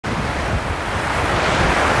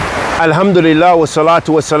Alhamdulillah wa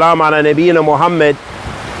salatu wa salam ala nabiyyina Muhammad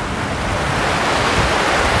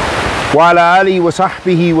wa ala alihi wa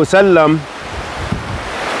sahbihi wa sallam.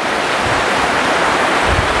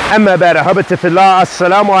 Amma ba'd, ahbabti fillah,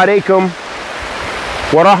 assalamu alaikum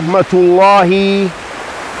wa rahmatullahi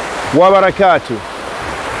wa barakatuh.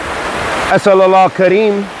 As'al Allah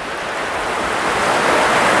Kareem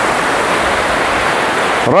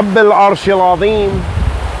Rabb al-Arsh al-Azim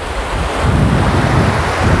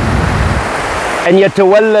and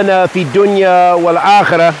yatawallana fi dunya wal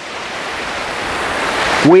akhirah.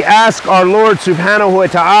 We ask our Lord subhanahu wa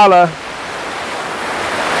ta'ala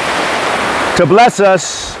to bless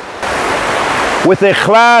us with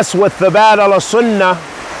ikhlas, with thabat ala sunnah,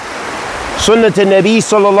 sunnat al-Nabi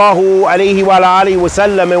sallallahu alayhi wa alihi wa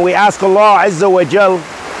sallam, and we ask Allah azza wa jal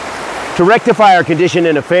to rectify our condition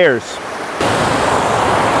and affairs.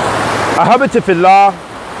 Ahbabti fillah,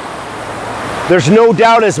 there's no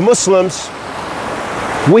doubt as Muslims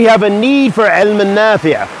we have a need for ilm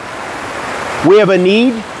al-nafi'. We have a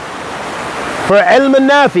need for ilm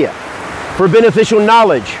al-nafi', for beneficial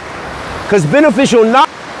knowledge. Because beneficial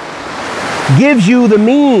knowledge gives you the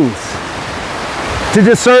means to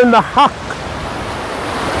discern the haqq,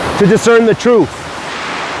 to discern the truth.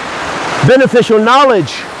 Beneficial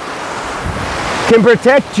knowledge can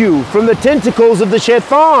protect you from the tentacles of the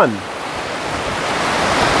shaitan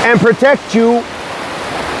and protect you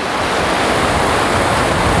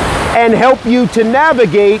and help you to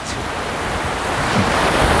navigate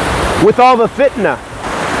with all the fitna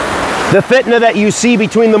that you see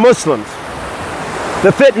between the Muslims,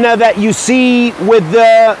 the fitna that you see with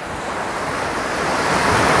the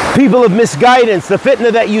people of misguidance, the fitna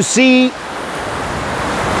that you see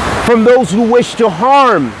from those who wish to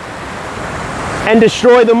harm and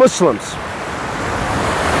destroy the Muslims.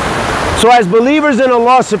 So as believers in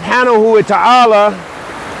Allah subhanahu wa ta'ala,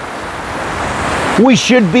 we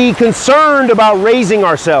should be concerned about raising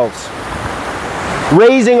ourselves,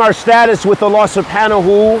 raising our status with Allah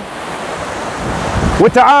subhanahu wa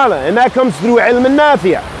ta'ala, and that comes through ilm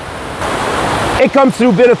al-nafi'. It comes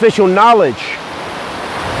through beneficial knowledge.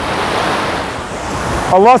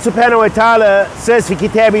 Allah subhanahu wa ta'ala says في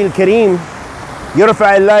كتابه الكريم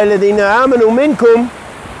يرفع الله الذين آمنوا منكم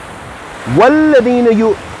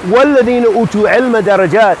والذين أوتوا علم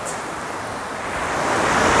درجات.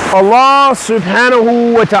 Allah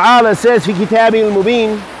subhanahu wa ta'ala says في كتابه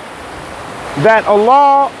المبين that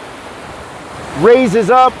Allah raises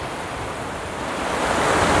up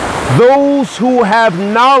those who have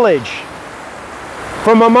knowledge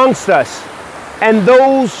from amongst us and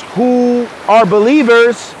those who are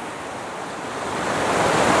believers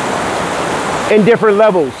in different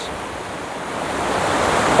levels.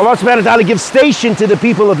 Allah subhanahu wa ta'ala gives station to the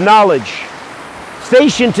people of knowledge,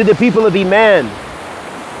 station to the people of iman,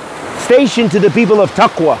 station to the people of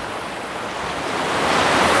taqwa.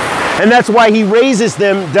 And that's why he raises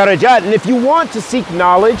them darajat. And if you want to seek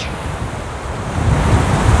knowledge,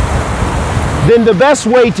 then the best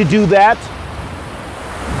way to do that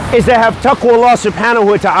is to have taqwa Allah subhanahu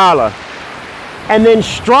wa ta'ala, and then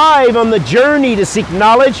strive on the journey to seek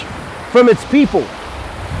knowledge from its people.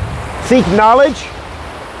 Seek knowledge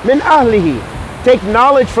min ahlihi. Take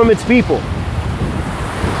knowledge from its people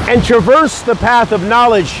and traverse the path of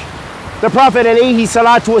knowledge. The Prophet alayhi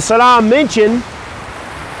salatu wasalam mentioned,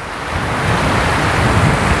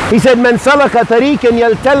 he said, "Man salaka tariqan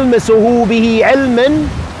yaltalmisuhu bihi ilman,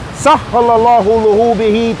 sahhala Allahu lahu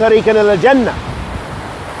bihi tariqan al-jannah."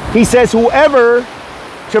 He says, whoever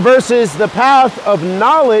traverses the path of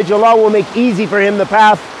knowledge, Allah will make easy for him the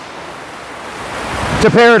path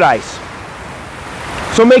to paradise.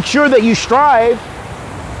 So make sure that you strive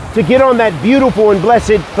to get on that beautiful and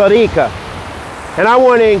blessed tariqah. And I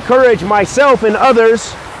want to encourage myself and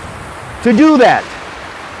others to do that,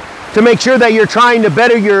 to make sure that you're trying to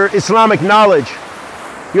better your Islamic knowledge.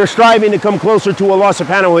 You're striving to come closer to Allah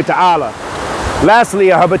subhanahu wa ta'ala. Lastly,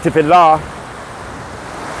 ahbabti fillah,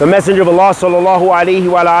 the Messenger of Allah sallallahu alayhi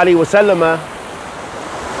wa alihi wa sallam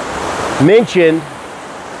mentioned,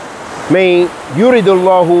 "May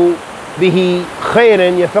yuridullahu bihi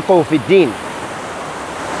khayran yafiqhu fi din."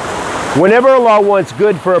 Whenever Allah wants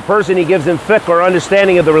good for a person, He gives them fiqh, or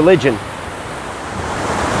understanding of the religion.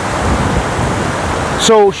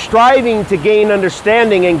 So striving to gain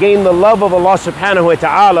understanding and gain the love of Allah subhanahu wa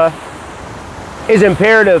ta'ala is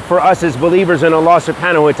imperative for us as believers in Allah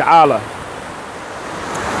subhanahu wa ta'ala.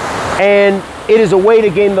 And it is a way to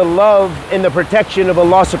gain the love and the protection of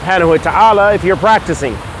Allah subhanahu wa ta'ala if you're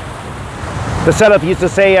practicing. The Salaf used to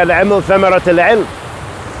say, "Al-ilmu thamarat al-ilm."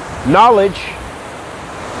 Knowledge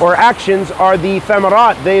or actions are the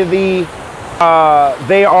thamarat, they're the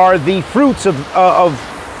they are the fruits of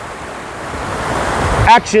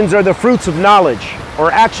actions are the fruits of knowledge,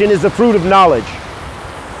 or action is the fruit of knowledge.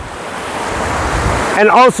 And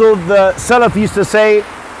also the Salaf used to say,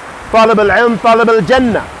 طالب العلم طالب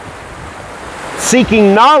الجنة.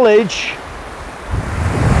 Seeking knowledge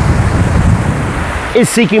is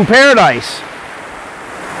seeking paradise.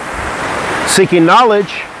 Seeking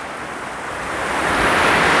knowledge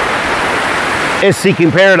is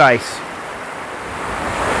seeking paradise.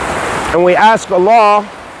 And we ask Allah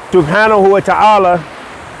subhanahu wa ta'ala,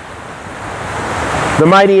 the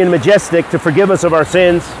mighty and majestic, to forgive us of our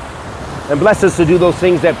sins and bless us to do those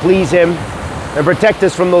things that please Him and protect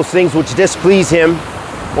us from those things which displease Him.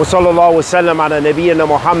 Wa sallallahu wa sallam ala nabiyyina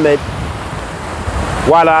Muhammad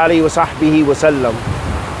wa ala alihi wa sahbihi wa sallam.